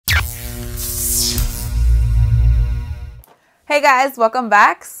Hey guys, welcome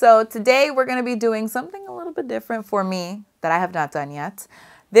back. So today we're going to be doing something a little bit different for me that I have not done yet.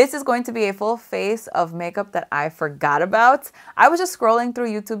 This is going to be a full face of makeup that I forgot about. I was just scrolling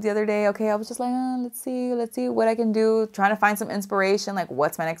through YouTube the other day. Okay, I was just like, let's see what I can do. Trying to find some inspiration, like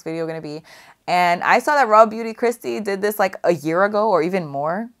what's my next video going to be. And I saw that Raw Beauty Christy did this like a year ago or even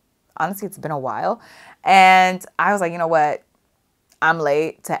more. Honestly, it's been a while. And I was like, you know what? I'm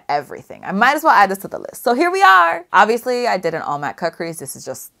late to everything. I might as well add this to the list. So here we are. Obviously, I did an all matte cut crease. This is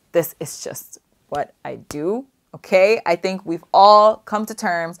just what I do. Okay, I think we've all come to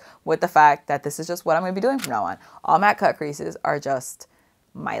terms with the fact that this is just what I'm going to be doing from now on. All matte cut creases are just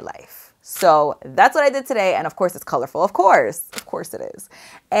my life. So that's what I did today. And of course, it's colorful. Of course it is.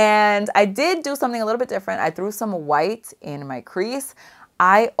 And I did do something a little bit different. I threw some white in my crease.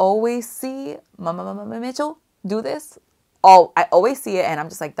 I always see Mama Mitchell do this. Oh, I always see it and I'm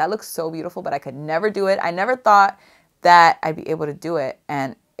just like, that looks so beautiful, but I could never do it. I never thought that I'd be able to do it.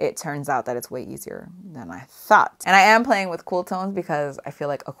 And it turns out that it's way easier than I thought. And I am playing with cool tones because I feel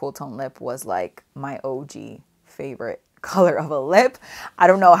like a cool tone lip was like my OG favorite color of a lip. I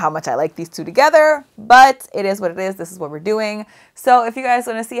don't know how much I like these two together, but it is what it is. This is what we're doing. So if you guys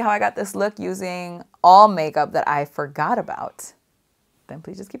want to see how I got this look using all makeup that I forgot about, then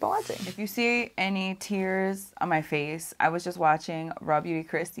please just keep on watching. If you see any tears on my face, I was just watching Raw Beauty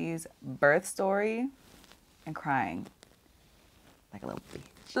Christy's birth story and crying like a little baby.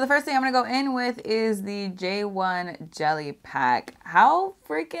 So the first thing I'm going to go in with is the J1 Jelly Pack. How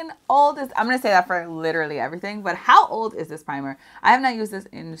freaking old is... I'm going to say that for literally everything, but how old is this primer? I have not used this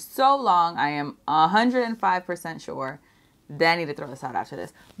in so long. I am 105% sure that I need to throw this out after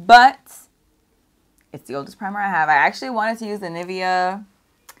this. But it's the oldest primer I have. I actually wanted to use the Nivea...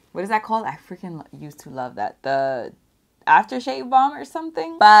 What is that called? I freaking used to love that. The aftershave balm or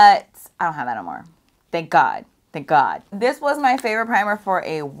something. But I don't have that no more. Thank God. Thank God. This was my favorite primer for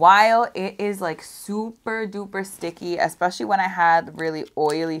a while. It is like super duper sticky, especially when I had really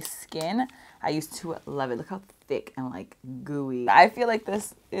oily skin. I used to love it. Look how thick and like gooey. I feel like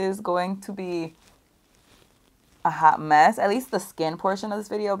this is going to be a hot mess, at least the skin portion of this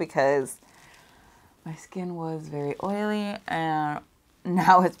video, because my skin was very oily and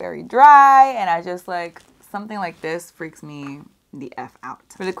now it's very dry, and I just like, something like this freaks me the F out.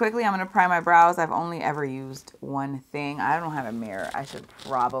 Really quickly, I'm going to prime my brows. I've only ever used one thing. I don't have a mirror. I should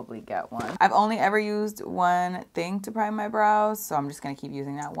probably get one. I've only ever used one thing to prime my brows, so I'm just going to keep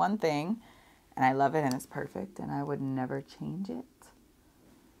using that one thing. And I love it and it's perfect, and I would never change it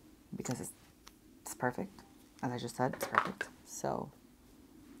because it's perfect. As I just said, it's perfect. So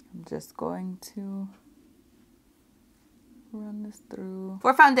I'm just going to run this through.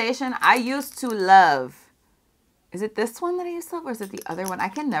 For foundation, I used to love... Is it this one that I used to love, or is it the other one? I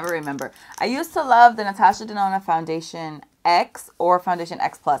can never remember. I used to love the Natasha Denona Foundation X or Foundation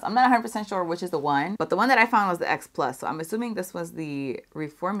X Plus. I'm not 100% sure which is the one, but the one that I found was the X Plus. So I'm assuming this was the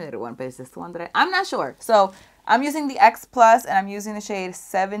reformulated one, but is this the one that I'm not sure. So I'm using the X Plus and I'm using the shade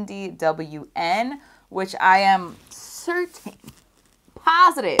 70WN, which I am certain,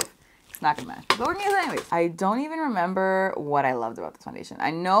 positive, it's not gonna match. But we're gonna use it anyways. I don't even remember what I loved about this foundation.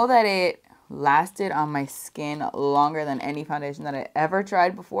 I know that it lasted on my skin longer than any foundation that I ever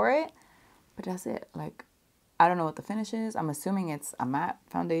tried before it, but that's it. Like, I don't know what the finish is. I'm assuming it's a matte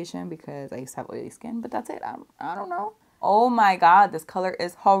foundation because I used to have oily skin, but that's it. I don't know. Oh my God, this color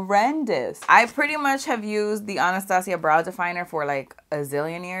is horrendous. I pretty much have used the Anastasia brow definer for like a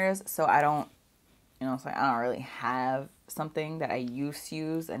zillion years, so I don't, so I don't really have something that I used to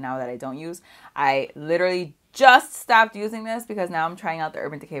use and now that I don't use. I literally just stopped using this because now I'm trying out the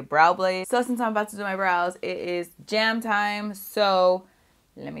Urban Decay Brow Blade. So since I'm about to do my brows, it is jam time. So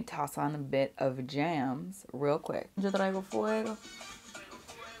let me toss on a bit of jams real quick. Yo traigo fuego.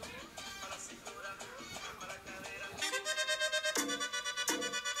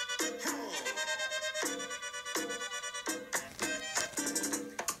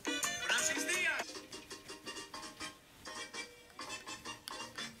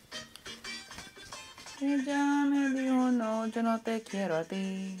 Ella me dijo, no, yo no te quiero a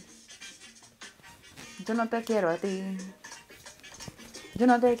ti. Yo no te quiero a ti. Yo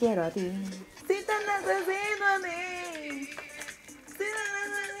no te quiero a ti. Si te necesito a ti. Si te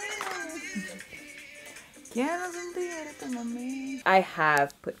necesito. Quiero sentirte, mami. I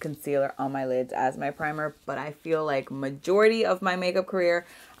have put concealer on my lids as my primer, but I feel like majority of my makeup career,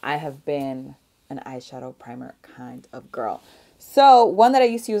 I have been an eyeshadow primer kind of girl. So one that I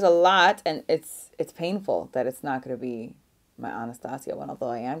used to use a lot, and it's painful that it's not going to be my Anastasia one, although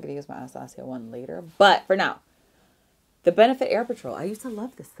I am going to use my Anastasia one later. But for now, the Benefit Air Patrol. I used to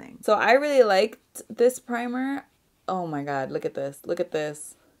love this thing. So I really liked this primer Oh my God, look at this. Look at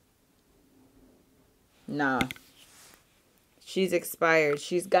this. Nah. She's expired.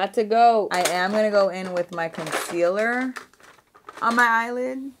 She's got to go. I am going to go in with my concealer on my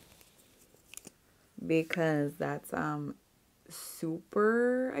eyelid because that's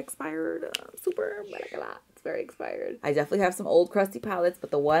super expired. Super, it's very expired. I definitely have some old crusty palettes,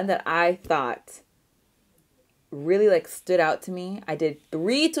 but the one that I thought really like stood out to me. I did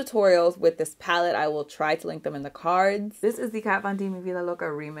 3 tutorials with this palette. I will try to link them in the cards. This is the Kat Von D Mi Vida Loca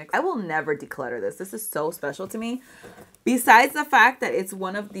remix. I will never declutter this. This is so special to me. Besides the fact that it's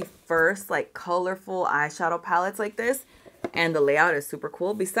one of the first like colorful eyeshadow palettes like this, and the layout is super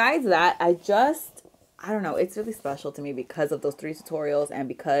cool. Besides that, I don't know, it's really special to me because of those 3 tutorials and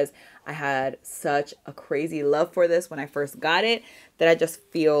because I had such a crazy love for this when I first got it that I just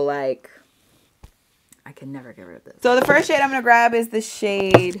feel like I can never get rid of this. So the first shade I'm going to grab is the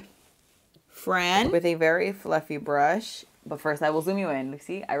shade Fran with a very fluffy brush. But first I will zoom you in.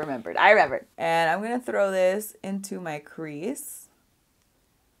 See, I remembered. And I'm going to throw this into my crease.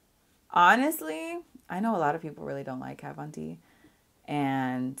 Honestly, I know a lot of people really don't like Kat Von D.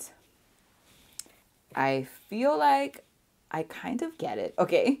 And I feel like I kind of get it.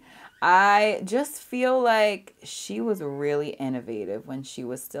 Okay. I just feel like she was really innovative when she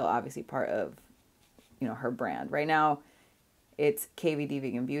was still obviously part of, you know, her brand. Right now, it's KVD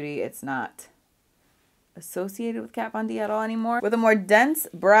Vegan Beauty. It's not associated with Kat Von D at all anymore. With a more dense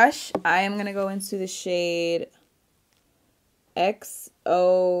brush, I am going to go into the shade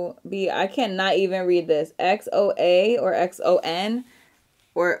XOB. I cannot even read this. XOA or XON.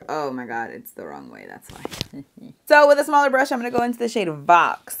 Or, oh my God, it's the wrong way. That's why. So with a smaller brush, I'm going to go into the shade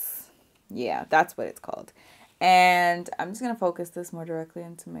Vox. Yeah, that's what it's called. And I'm just going to focus this more directly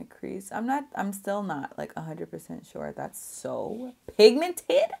into my crease. I'm still not like 100% sure. That's so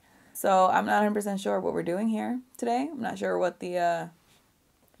pigmented. So I'm not 100% sure what we're doing here today. I'm not sure what this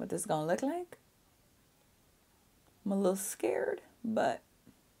is going to look like. I'm a little scared, but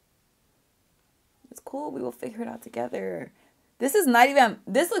it's cool. We will figure it out together. This is not even,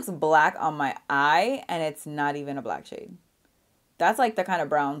 this looks black on my eye and it's not even a black shade. That's like the kind of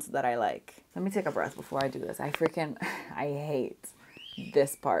browns that I like. Let me take a breath before I do this. I hate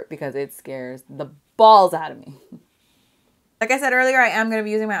this part because it scares the balls out of me. Like I said earlier, I am going to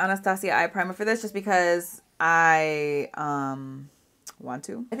be using my Anastasia eye primer for this just because I want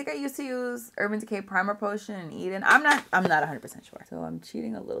to. I think I used to use Urban Decay Primer Potion and Eden. I'm not 100% sure. So I'm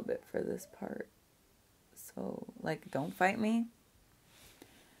cheating a little bit for this part. So like, don't fight me.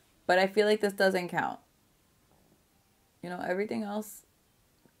 But I feel like this doesn't count. You know, everything else,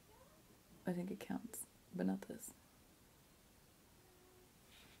 I think it counts, but not this.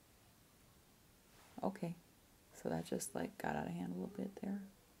 Okay, so that just like got out of hand a little bit there.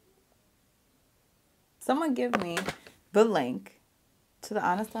 Someone give me the link to the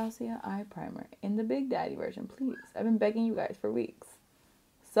Anastasia eye primer in the Big Daddy version, please. I've been begging you guys for weeks.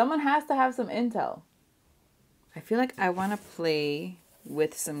 Someone has to have some intel. I feel like I want to play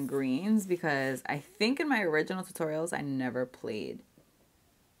with some greens because I think in my original tutorials I never played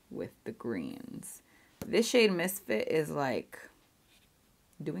with the greens. This shade Misfit is like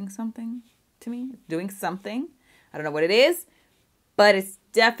doing something to me. Doing something. I don't know what it is, but it's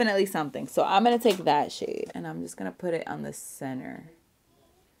definitely something. So I'm going to take that shade and I'm just going to put it on the center.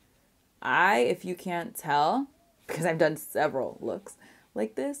 If you can't tell, because I've done several looks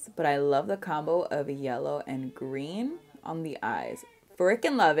like this, but I love the combo of yellow and green on the eyes.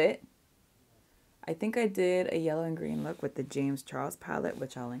 Frickin' love it. I think I did a yellow and green look with the James Charles palette,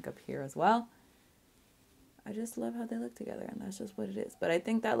 which I'll link up here as well. I just love how they look together, and that's just what it is. But I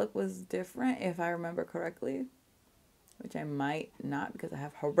think that look was different, if I remember correctly, which I might not because I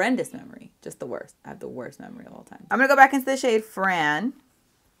have horrendous memory. Just the worst. I have the worst memory of all time. I'm going to go back into the shade Fran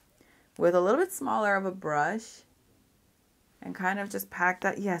with a little bit smaller of a brush and kind of just pack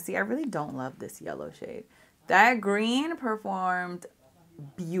that. Yeah, see, I really don't love this yellow shade. That green performed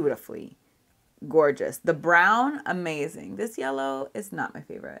beautifully. Gorgeous. The brown, amazing. This yellow is not my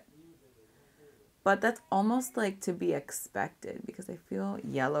favorite. But that's almost like to be expected because I feel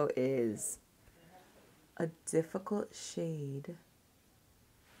yellow is a difficult shade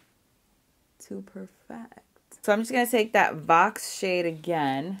to perfect. So I'm just going to take that Vox shade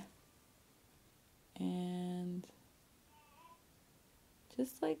again and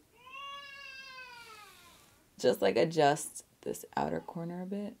just like adjust this outer corner a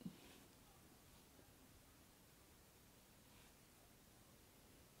bit.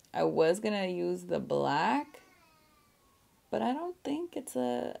 I was gonna use the black, but I don't think it's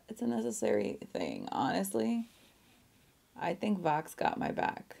a necessary thing, honestly. I think Vox got my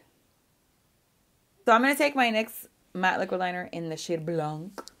back. So I'm gonna take my NYX matte liquid liner in the shade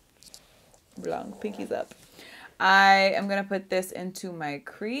Blanc. Blanc, pinkies up. I am going to put this into my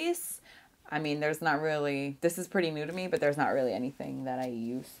crease. I mean, there's not really, this is pretty new to me, but there's not really anything that I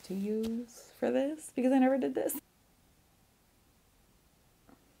used to use for this because I never did this.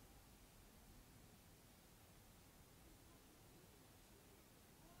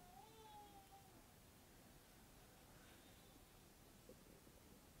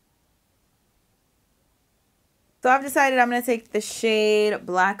 So I've decided I'm going to take the shade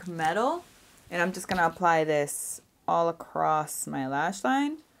Black Metal, and I'm just going to apply this all across my lash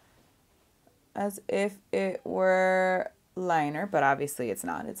line as if it were liner, but obviously it's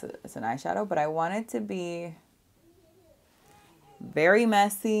not. It's an eyeshadow, but I want it to be very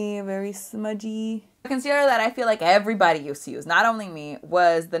messy, very smudgy. The concealer that I feel like everybody used to use, not only me,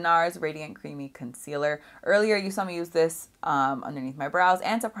 was the Nars Radiant Creamy Concealer. Earlier, you saw me use this underneath my brows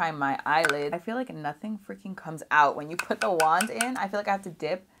and to prime my eyelid. I feel like nothing freaking comes out. When you put the wand in, I feel like I have to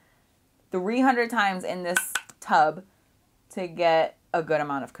dip 300 times in this tub to get a good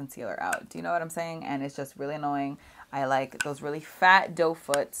amount of concealer out. Do you know what I'm saying? And it's just really annoying. I like those really fat doe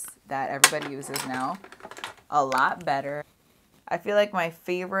foots that everybody uses now a lot better. I feel like my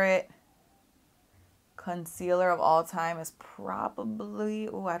favorite concealer of all time is probably,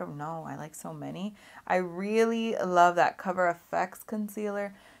 oh, I don't know. I like so many. I really love that Cover FX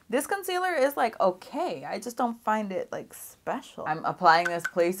concealer. This concealer is like okay. I just don't find it like special. I'm applying this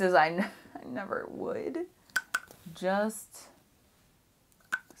places I never would. Just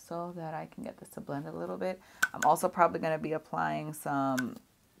so that I can get this to blend a little bit. I'm also probably going to be applying some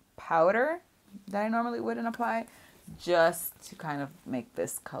powder that I normally wouldn't apply just to kind of make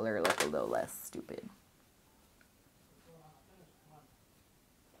this color look a little less stupid.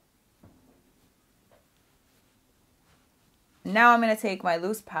 Now I'm going to take my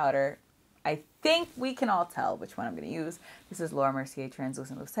loose powder. I think we can all tell which one I'm going to use. This is Laura Mercier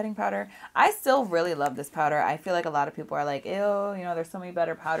Translucent Loose Setting Powder. I still really love this powder. I feel like a lot of people are like, ew, you know, there's so many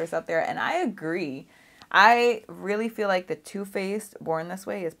better powders out there. And I agree. I really feel like the Too Faced Born This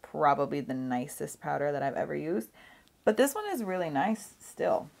Way is probably the nicest powder that I've ever used. But this one is really nice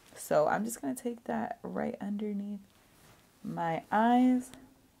still. So I'm just going to take that right underneath my eyes.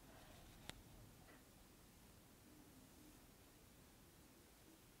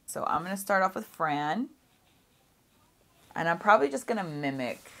 So I'm going to start off with Fran. And I'm probably just going to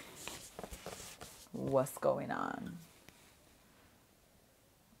mimic what's going on.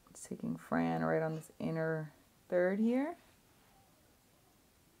 Taking Fran right on this inner third here.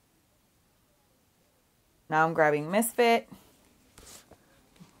 Now I'm grabbing Misfit,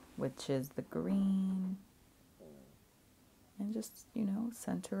 which is the green. And just, you know,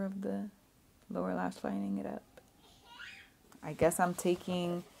 center of the lower lash lining it up. I guess I'm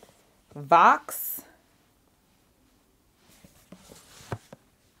taking Vox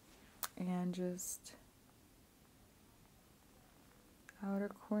and just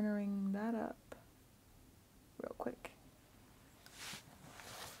outer cornering that up real quick.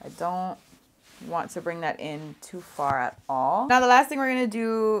 I don't want to bring that in too far at all. Now the last thing we're going to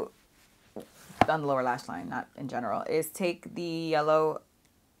do on the lower lash line, not in general, is take the yellow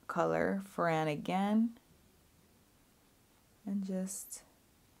color Fran again and just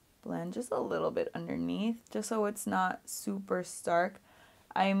blend just a little bit underneath, just so it's not super stark.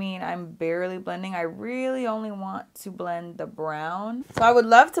 I mean, I'm barely blending. I really only want to blend the brown. So I would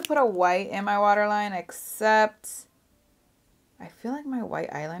love to put a white in my waterline, except I feel like my white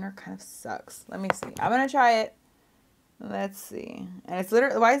eyeliner kind of sucks. Let me see. I'm going to try it. Let's see. And it's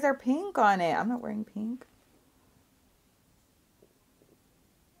literally, why is there pink on it? I'm not wearing pink.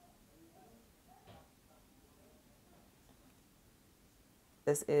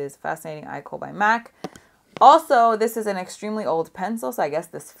 This is Fascinating Eye Kohl by MAC. Also, this is an extremely old pencil, so I guess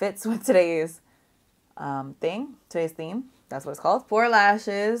this fits with today's today's theme. That's what it's called. For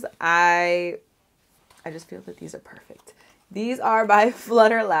lashes, I just feel that these are perfect. These are by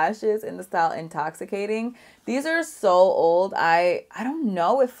Flutter lashes in the style Intoxicating. These are so old. I don't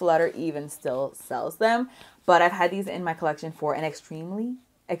know if Flutter even still sells them, but I've had these in my collection for an extremely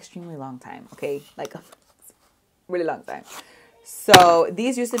long time. Okay, like a really long time. So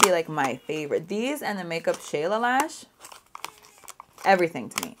these used to be like my favorite. These and the Makeup Shayla lash. Everything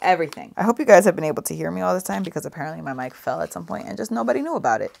to me. Everything. I hope you guys have been able to hear me all this time because apparently my mic fell at some point and just nobody knew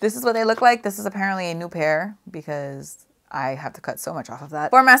about it. This is what they look like. This is apparently a new pair because I have to cut so much off of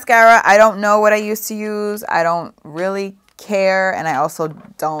that. For mascara, I don't know what I used to use. I don't really care, and I also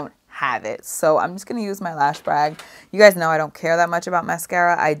don't have it. So I'm just going to use my lash brag. You guys know I don't care that much about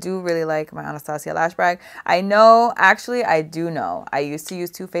mascara. I do really like my Anastasia lash brag. I know, actually, I do know. I used to use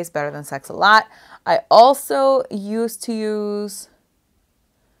Too Faced Better Than Sex a lot. I also used to use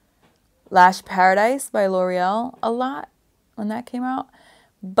Lash Paradise by L'Oreal a lot when that came out.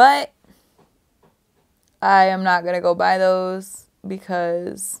 But I am not going to go buy those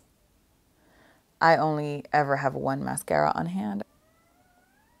because I only ever have one mascara on hand.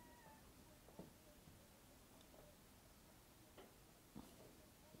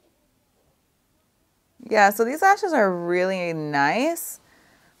 Yeah, so these lashes are really nice,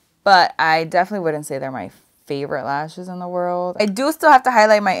 but I definitely wouldn't say they're my favorite lashes in the world. I do still have to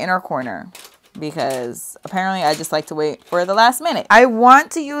highlight my inner corner because apparently I just like to wait for the last minute. I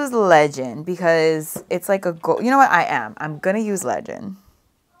want to use Legend because it's like a gold. You know what? I'm going to use Legend.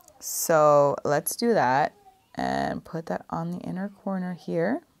 So let's do that and put that on the inner corner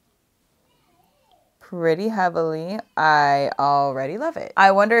here. Pretty heavily. I already love it.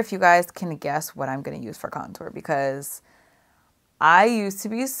 I wonder if you guys can guess what I'm going to use for contour because I used to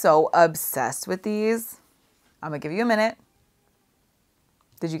be so obsessed with these. I'm going to give you a minute.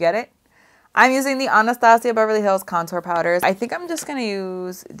 Did you get it? I'm using the Anastasia Beverly Hills contour powders. I think I'm just going to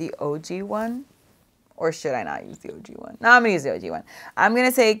use the OG one. Or should I not use the OG one? No, I'm going to use the OG one. I'm going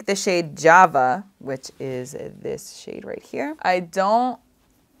to take the shade Java, which is this shade right here. I don't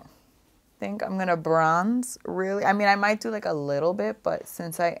think I'm going to bronze, really. I mean, I might do like a little bit, but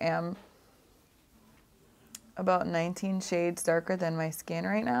since I am about 19 shades darker than my skin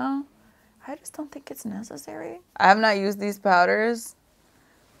right now, I just don't think it's necessary. I have not used these powders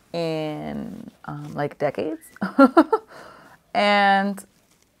in like decades. And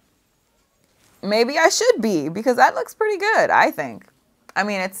maybe I should be because that looks pretty good, I think. I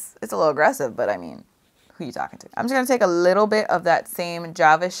mean, it's a little aggressive, but I mean, who are you talking to? I'm just going to take a little bit of that same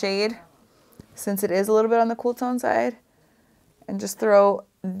Java shade since it is a little bit on the cool tone side and just throw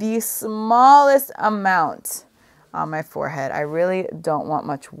the smallest amount on my forehead. I really don't want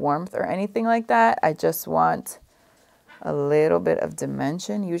much warmth or anything like that. I just want a little bit of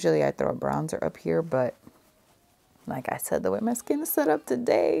dimension. Usually I throw a bronzer up here, but like I said, the way my skin is set up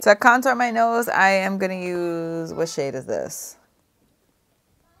today. To contour my nose, I am going to use, what shade is this?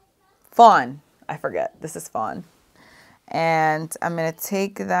 Fawn. I forget. This is Fawn. And I'm going to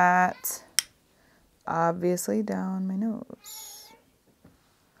take that obviously down my nose.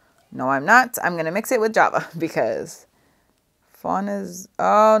 No, I'm not. I'm going to mix it with Java because Fawn is,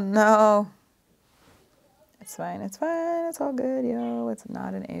 oh no. It's fine. It's fine. It's all good, yo. It's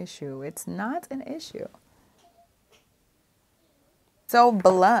not an issue. It's not an issue. So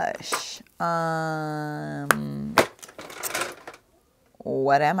blush.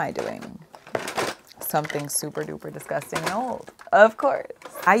 What am I doing? Something super duper disgusting and old. Of course.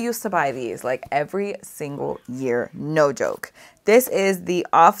 I used to buy these like every single year. No joke. This is the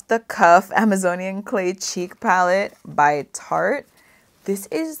Off the Cuff Amazonian Clay Cheek Palette by Tarte. This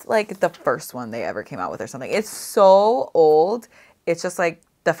is like the first one they ever came out with or something. It's so old. It's just like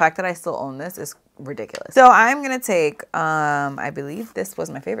the fact that I still own this is ridiculous. So I'm going to take, I believe this was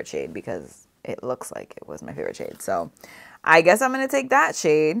my favorite shade because it looks like it was my favorite shade. So I guess I'm going to take that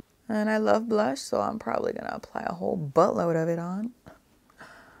shade. And I love blush, so I'm probably going to apply a whole buttload of it on.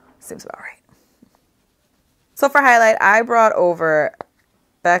 Seems about right. So for highlight, I brought over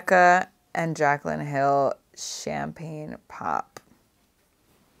Becca and Jaclyn Hill Champagne Pop.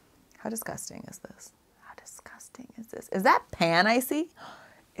 How disgusting is this? How disgusting is this? Is that pan I see?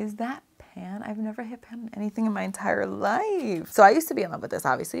 Is that pan? I've never hit pan on anything in my entire life. So I used to be in love with this,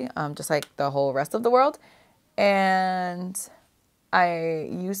 obviously, just like the whole rest of the world. And I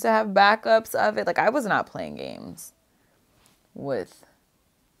used to have backups of it. Like, I was not playing games with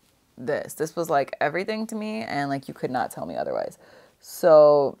this. This was like everything to me, and like you could not tell me otherwise.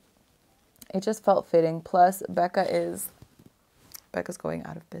 So it just felt fitting. Plus, Becca's going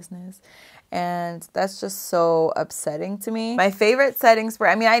out of business, and that's just so upsetting to me. My favorite setting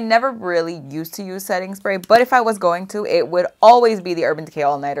spray, I mean, I never really used to use setting spray, but if I was going to, it would always be the Urban Decay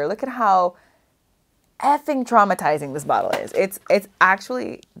All Nighter. Look at how effing traumatizing this bottle is. It's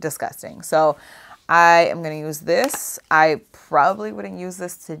actually disgusting. So I am going to use this. I probably wouldn't use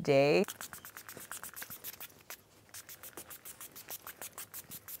this today.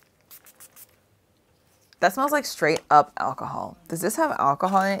 That smells like straight up alcohol. Does this have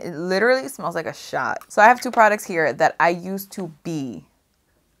alcohol in it? It literally smells like a shot. So I have two products here that I used to be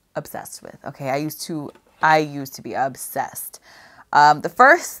obsessed with. Okay, I used to be obsessed. The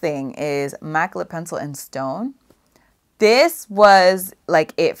first thing is MAC Lip Pencil in Stone. This was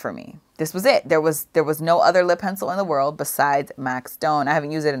like it for me. this was it. There was no other lip pencil in the world besides MAC Stone. I haven't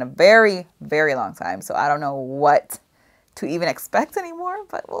used it in a very, very long time, so I don't know what to even expect anymore,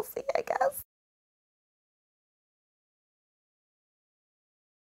 but we'll see, I guess.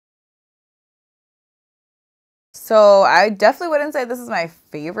 So I definitely wouldn't say this is my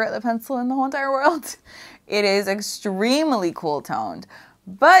favorite lip pencil in the whole entire world. It is extremely cool toned,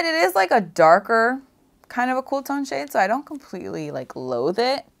 but it is like a darker kind of a cool tone shade, so I don't completely like loathe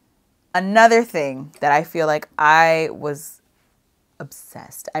it. Another thing that I feel like I was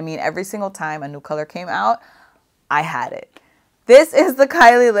obsessed. I mean, every single time a new color came out, I had it. This is the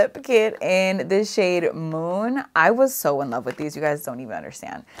Kylie lip kit in this shade Moon. I was so in love with these. You guys don't even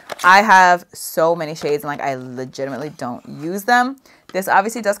understand. I have so many shades and like I legitimately don't use them. This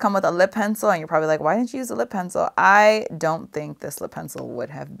obviously does come with a lip pencil and you're probably like, why didn't you use a lip pencil? I don't think this lip pencil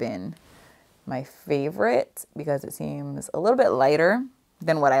would have been my favorite because it seems a little bit lighter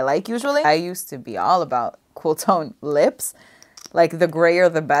than what I like usually. I used to be all about cool tone lips. Like the grayer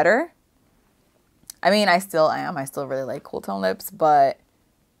the better. I mean, I still am. I still really like cool tone lips, but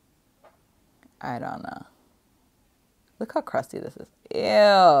I don't know. Look how crusty this is.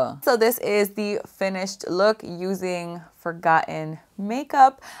 Ew. So this is the finished look using Forgotten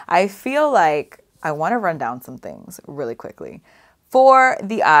makeup. I feel like I want to run down some things really quickly. For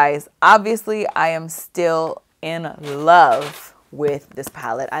the eyes, obviously I am still in love with this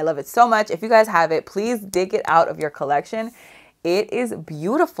palette. I love it so much. If you guys have it, please dig it out of your collection. It is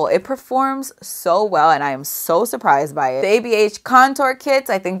beautiful. It performs so well and I am so surprised by it. The ABH contour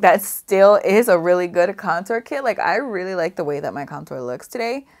kits, I think that still is a really good contour kit. Like I really like the way that my contour looks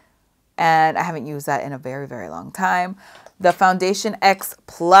today and I haven't used that in a very, very long time. The Foundation X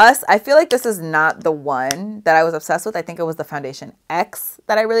Plus, I feel like this is not the one that I was obsessed with. I think it was the Foundation X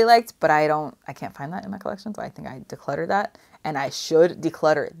that I really liked, but I can't find that in my collection, so I think I decluttered that and I should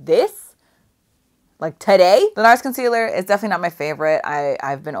declutter this. Like today. The Nars concealer is definitely not my favorite.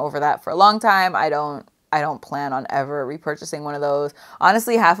 I've been over that for a long time. I don't plan on ever repurchasing one of those.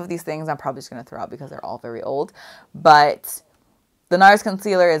 Honestly, half of these things I'm probably just gonna throw out because they're all very old. But the Nars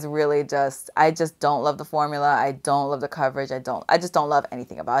concealer is really I just don't love the formula. I don't love the coverage. I just don't love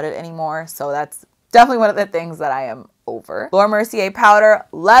anything about it anymore. So that's definitely one of the things that I am over. Laura Mercier powder,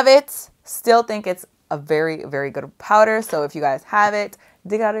 love it. Still think it's a very, very good powder. So if you guys have it,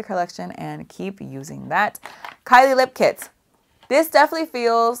 dig out your collection and keep using that. Kylie lip kits. This definitely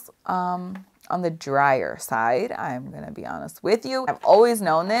feels on the drier side. I'm going to be honest with you. I've always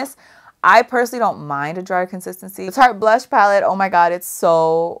known this. I personally don't mind a drier consistency. The Tarte blush palette, oh my god, it's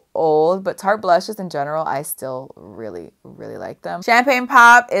so old. But Tarte blushes in general, I still really, really like them. Champagne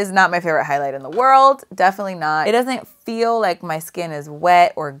Pop is not my favorite highlight in the world. Definitely not. It doesn't feel like my skin is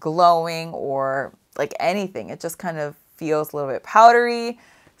wet or glowing or like anything. It just kind of feels a little bit powdery.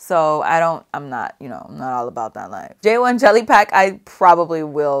 So I'm not all about that life. J1 Jelly Pack, I probably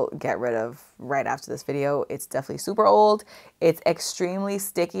will get rid of right after this video. It's definitely super old. It's extremely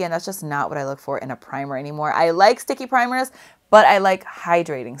sticky and that's just not what I look for in a primer anymore. I like sticky primers, but I like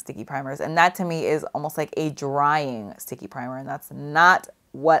hydrating sticky primers. And that to me is almost like a drying sticky primer. And that's not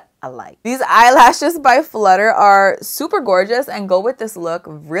what I like. These eyelashes by Flutter are super gorgeous and go with this look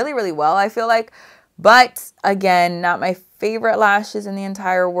really, really well, I feel like. But again, not my favorite lashes in the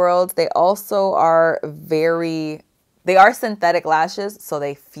entire world. They also are they are synthetic lashes, so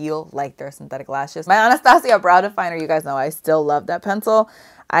they feel like they're synthetic lashes. My Anastasia brow definer, you guys know I still love that pencil.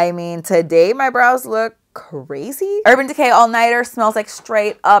 I mean, today my brows look crazy. Urban Decay All Nighter smells like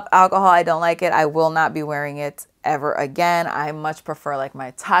straight up alcohol. I don't like it. I will not be wearing it ever again. I much prefer like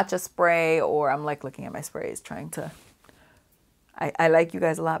my Tatcha spray, or I'm like looking at my sprays trying to... I like you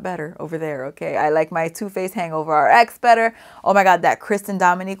guys a lot better over there, okay? I like my Too Faced Hangover RX better. Oh my god, that Kristen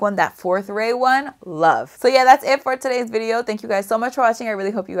Dominique one, that Fourth Ray one, love. So yeah, that's it for today's video. Thank you guys so much for watching. I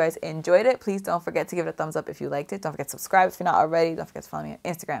really hope you guys enjoyed it. Please don't forget to give it a thumbs up if you liked it. Don't forget to subscribe if you're not already. Don't forget to follow me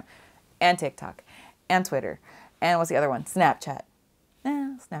on Instagram and TikTok and Twitter. And what's the other one? Snapchat.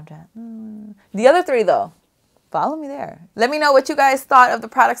 Snapchat. The other three though, follow me there. Let me know what you guys thought of the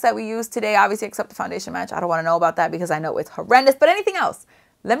products that we used today. Obviously, except the foundation match. I don't want to know about that because I know it's horrendous. But anything else,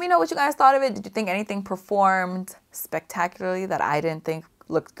 let me know what you guys thought of it. Did you think anything performed spectacularly that I didn't think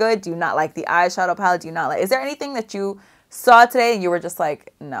looked good? Do you not like the eyeshadow palette? Do you not like... Is there anything that you saw today and you were just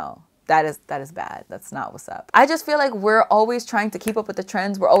like, no, that is bad. That's not what's up. I just feel like we're always trying to keep up with the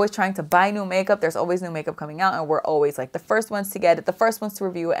trends. We're always trying to buy new makeup. There's always new makeup coming out and we're always like the first ones to get it, the first ones to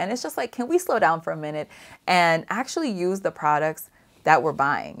review it. And it's just like, can we slow down for a minute and actually use the products that we're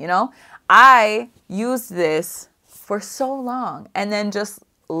buying, you know? I used this for so long and then just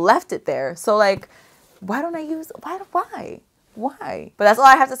left it there. So like, why don't I use, why? Why? But that's all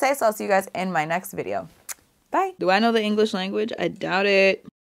I have to say, so I'll see you guys in my next video. Bye. Do I know the English language? I doubt it.